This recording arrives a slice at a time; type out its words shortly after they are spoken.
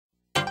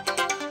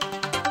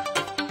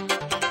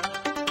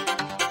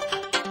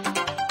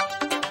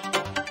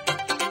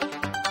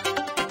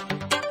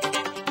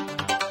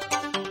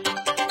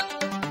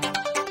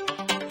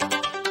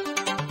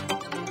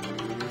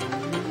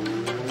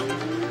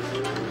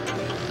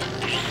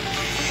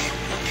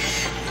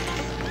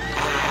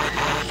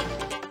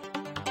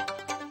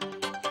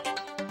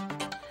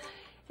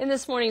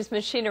this morning's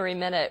Machinery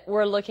Minute,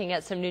 we're looking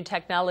at some new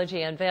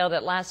technology unveiled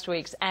at last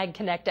week's Ag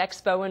Connect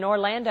Expo in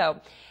Orlando.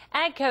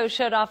 AGCO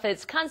showed off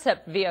its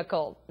concept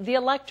vehicle, the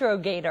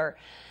ElectRoGator.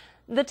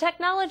 The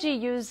technology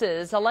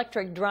uses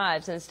electric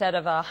drives instead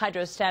of a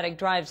hydrostatic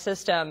drive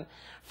system.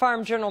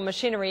 Farm Journal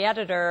machinery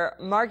editor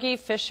Margie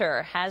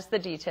Fisher has the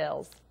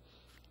details.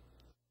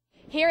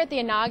 Here at the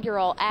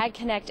inaugural Ag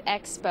Connect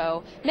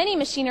Expo, many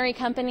machinery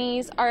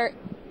companies are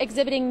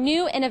exhibiting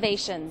new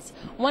innovations.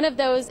 One of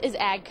those is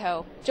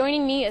AGCO.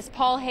 Joining me is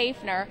Paul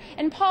Hafner.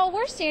 And Paul,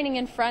 we're standing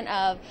in front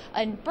of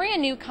a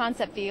brand new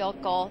concept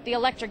vehicle, the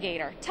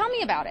ElectRoGator. Tell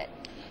me about it.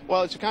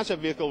 Well, it's a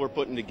concept vehicle we're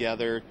putting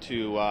together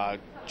to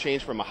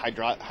change from a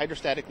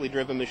hydrostatically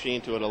driven machine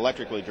to an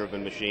electrically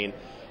driven machine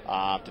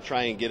to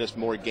try and get us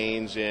more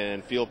gains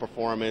in field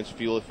performance,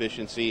 fuel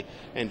efficiency,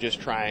 and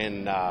just try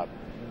and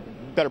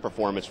better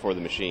performance for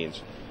the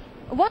machines.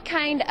 What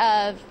kind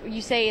of,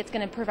 you say it's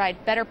going to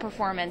provide better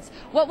performance,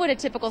 what would a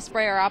typical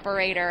sprayer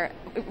operator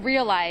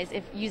realize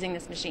if using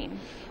this machine?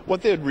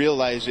 What they would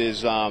realize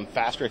is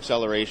faster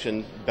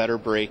acceleration, better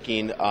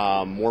braking,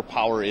 more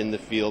power in the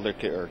field,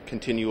 or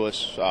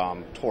continuous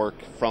torque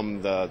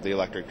from the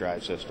electric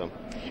drive system.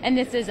 And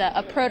this is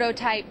a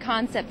prototype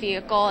concept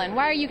vehicle, and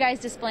why are you guys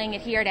displaying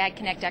it here at Ag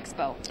Connect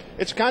Expo?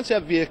 It's a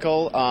concept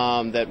vehicle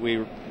that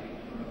we're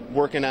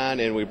working on,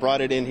 and we brought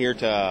it in here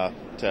to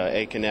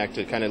Ag Connect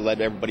to kind of let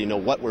everybody know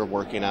what we're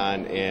working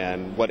on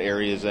and what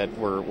areas that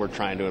we're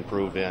trying to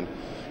improve in.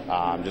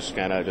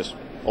 Just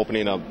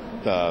opening up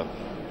the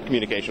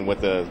communication with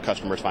the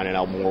customers, finding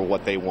out more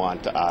what they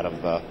want out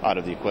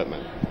of the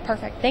equipment.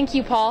 Perfect. Thank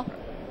you, Paul.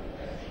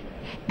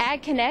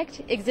 Ag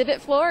Connect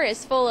exhibit floor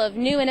is full of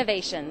new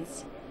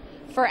innovations.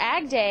 For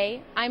Ag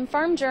Day, I'm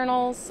Farm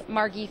Journal's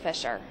Margie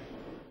Fisher.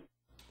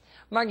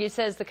 Margie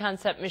says the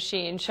concept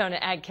machine shown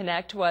at Ag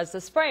Connect was a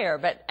sprayer,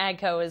 but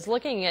AGCO is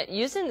looking at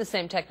using the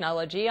same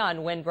technology on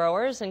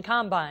windrowers and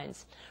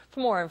combines. For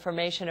more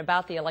information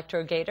about the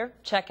ElectRoGator,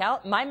 check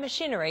out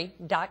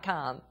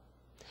mymachinery.com.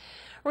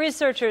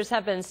 Researchers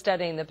have been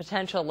studying the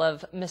potential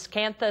of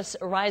miscanthus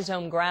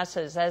rhizome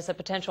grasses as a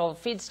potential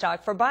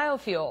feedstock for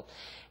biofuel.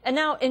 And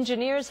now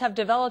engineers have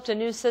developed a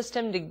new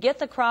system to get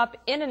the crop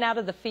in and out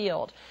of the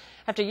field.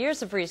 After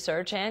years of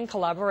research and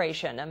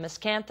collaboration, a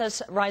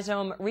miscanthus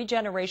rhizome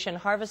regeneration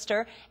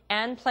harvester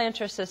and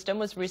planter system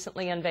was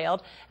recently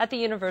unveiled at the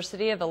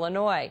University of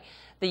Illinois.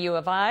 The U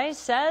of I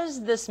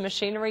says this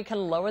machinery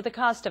can lower the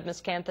cost of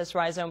miscanthus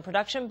rhizome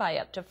production by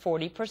up to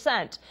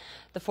 40%.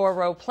 The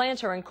 4-row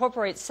planter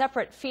incorporates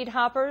separate feed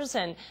hoppers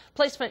and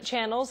placement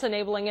channels,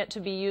 enabling it to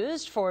be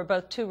used for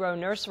both 2-row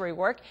nursery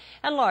work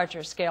and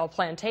larger scale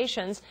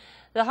plantations.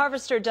 The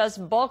harvester does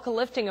bulk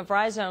lifting of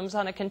rhizomes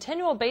on a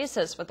continual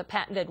basis with a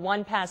patented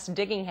one-pass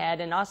digging head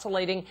and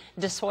oscillating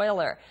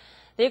dessoiler.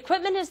 The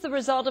equipment is the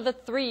result of a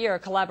 3-year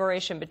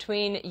collaboration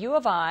between U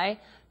of I,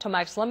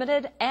 Tomax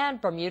Limited, and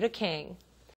Bermuda King.